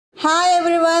Hi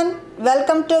everyone,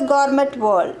 welcome to Gourmet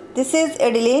World. This is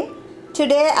Adeline.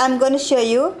 Today I am going to show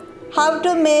you how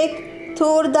to make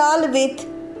Toor Dhal with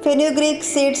Fenugreek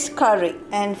seeds curry.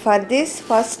 And for this,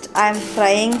 first I am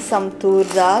frying some Toor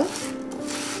Dhal.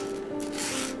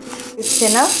 It's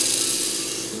enough.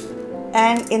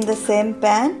 And in the same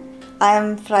pan, I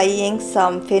am frying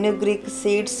some Fenugreek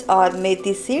seeds or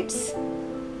methi seeds.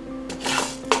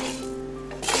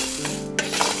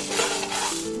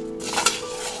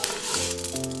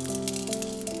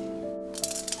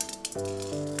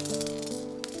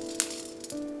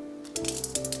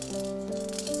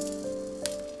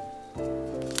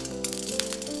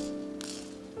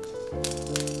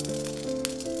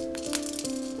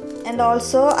 And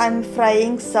also I am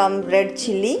frying some red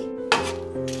chili,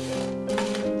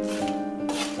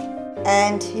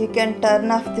 and you can turn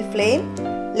off the flame.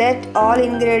 Let all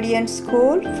ingredients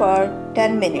cool for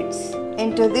 10 minutes.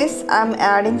 Into this I am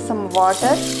adding some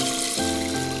water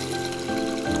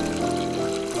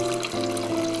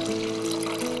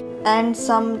and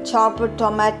some chopped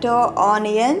tomato,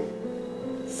 onion,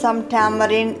 some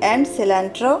tamarind and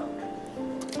cilantro,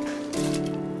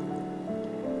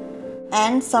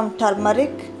 and some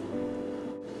turmeric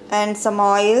and some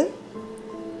oil,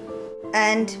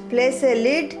 and place a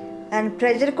lid and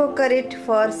pressure cooker it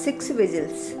for 6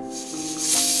 whistles.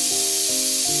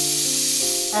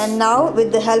 And now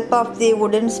with the help of the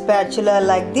wooden spatula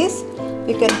like this,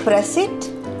 you can press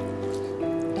it,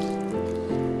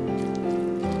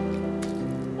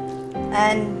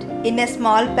 and in a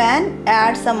small pan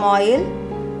add some oil,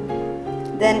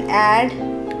 then add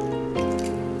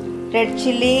red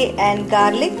chili and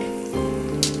garlic,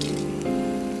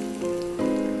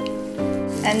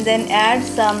 and then add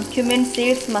some cumin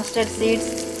seeds, mustard seeds,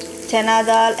 chana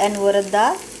dal and urad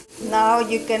dal. Now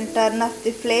you can turn off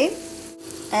the flame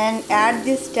and add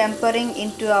this tempering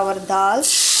into our dal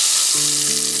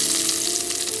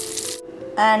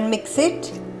and mix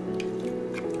it.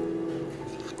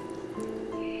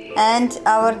 And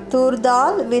our Toor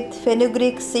Dhal with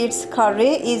Fenugreek seeds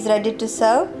curry is ready to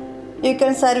serve. You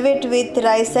can serve it with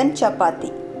rice and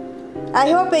chapati. I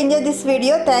hope you enjoyed this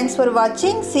video. Thanks for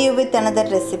watching. See you with another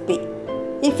recipe.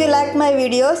 If you like my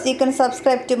videos, you can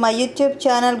subscribe to my YouTube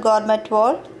channel Gourmet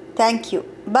World. Thank you.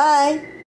 Bye.